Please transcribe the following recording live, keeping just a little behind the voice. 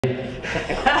So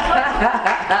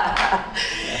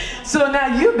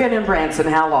now you've been in Branson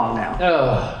how long now?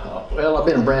 Well, I've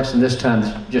been in Branson this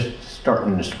time, just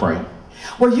starting in the spring.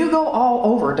 Well, you go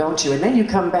all over, don't you? And then you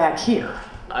come back here.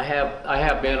 I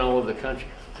have been all over the country.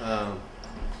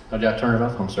 Did I turn it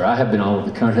off? I'm sorry. I have been all over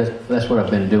the country. That's what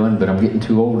I've been doing, but I'm getting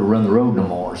too old to run the road no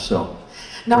more, so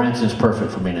now, Branson's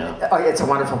perfect for me now. Oh, it's a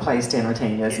wonderful place to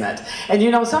entertain, isn't it? And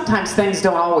you know, sometimes things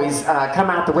don't always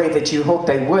come out the way that you hope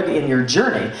they would in your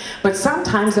journey, but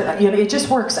sometimes it just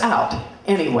works out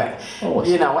anyway. Oh,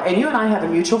 you know, and you and I have a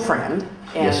mutual friend,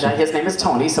 and yes, his name is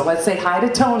Tony, so let's say hi to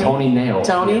Tony. Tony Nail.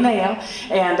 Tony Nail.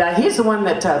 And he's the one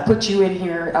that put you in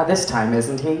here this time,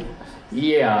 isn't he?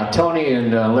 Yeah, Tony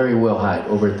and Larry Wilhite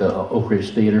over at the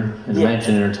Oakridge Theatre and the Yes.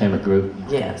 Mansion Entertainment Group.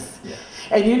 Yes. Yeah.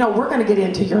 And you know, we're going to get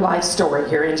into your life story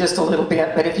here in just a little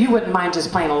bit, but if you wouldn't mind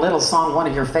just playing a little song, one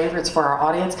of your favorites for our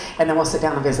audience, and then we'll sit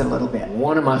down and visit a little bit.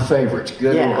 One of my favorites,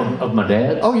 good, yeah. of my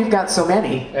dad's. Oh, you've got so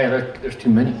many. Yeah, there's too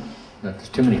many. There's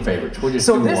too many favorites. We'll just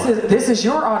so do this is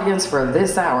your audience for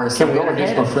this hour. So can we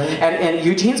introduce my friend? And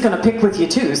Eugene's going to pick with you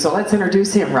too, so let's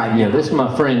introduce him right now. Yeah, this is my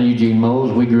friend Eugene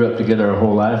Moles. We grew up together our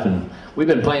whole life, and we've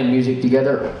been playing music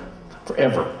together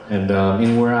forever. And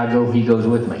anywhere I go, he goes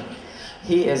with me.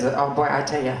 He is, oh boy, I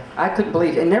tell you, I couldn't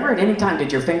believe it. Never at any time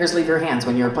did your fingers leave your hands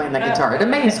when you were playing that guitar. It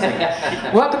amazed me.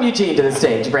 Welcome, Eugene, to the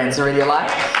stage, Branson Radio Live.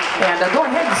 And go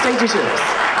ahead, the stage is yours.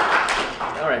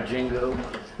 All right, Jingo.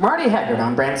 Marty Haggard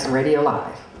on Branson Radio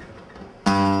Live.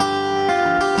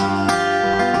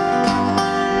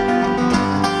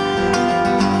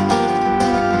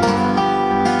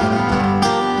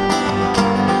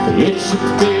 It's a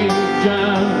big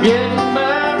job getting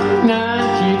married,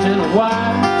 9 kids and a wife.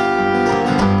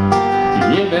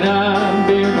 Yeah, but I've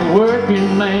been a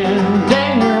working man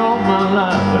dang near all my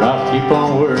life, but I'll keep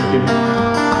on working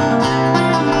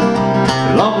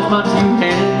as long as my 2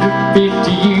 hands are fit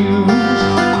to use.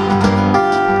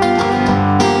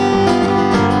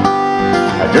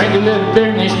 I drink a little beer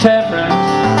in these tap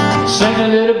rooms, sing a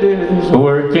little bit of this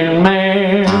working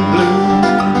man blues.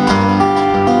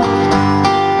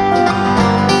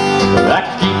 I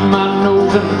keep my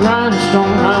nose in the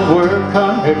grindstone, I work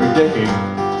hard every day.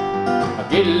 I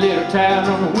get a little tired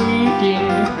on the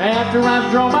weekend, after I've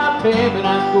drawn my pay, but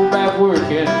I go back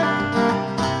working.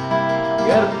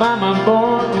 Gotta buy my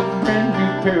boy a brand new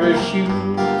pair of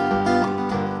shoes.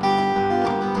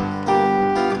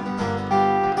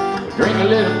 Drink a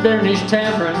little beer in these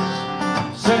taverns,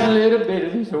 sing a little bit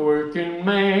of this working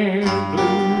man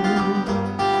blues.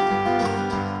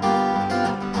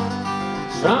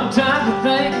 Sometimes I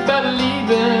think about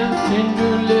leaving and do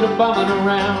a little bumming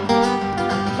around.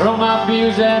 Throw my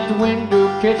bills out the window,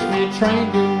 catch me a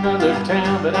train to another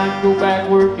town, but I go back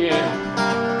working.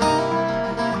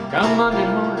 Come Monday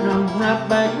morning, I'm right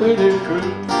back with the crew.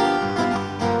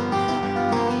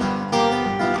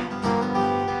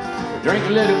 Drink a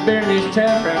little beer in these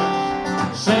tap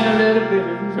rooms, sing a little bit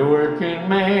of the working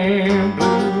man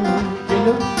blues. You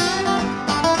know?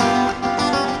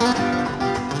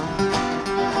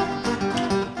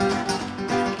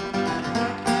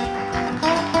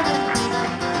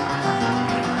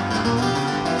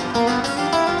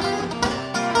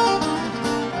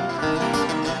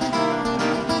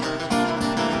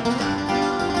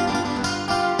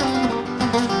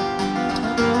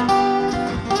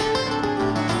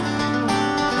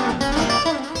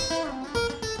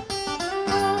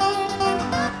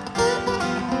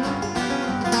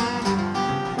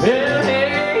 Well,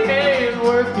 hey,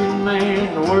 working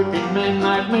man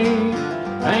like me,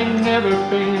 I ain't never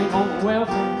been on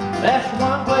welfare. That's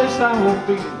one place I won't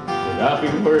be, but I'll be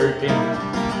working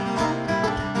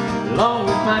as long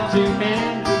as my 2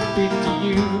 hands are fit to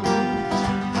use.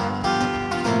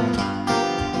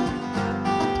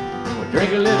 We'll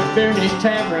drink a little beer in these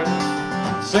taverns,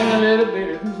 sing a little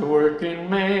bit of this working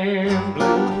man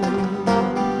blues.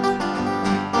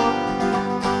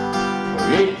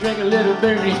 We'll drink a little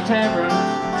beer in these taverns,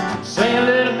 sing a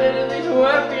little bit of these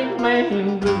working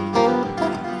man blues.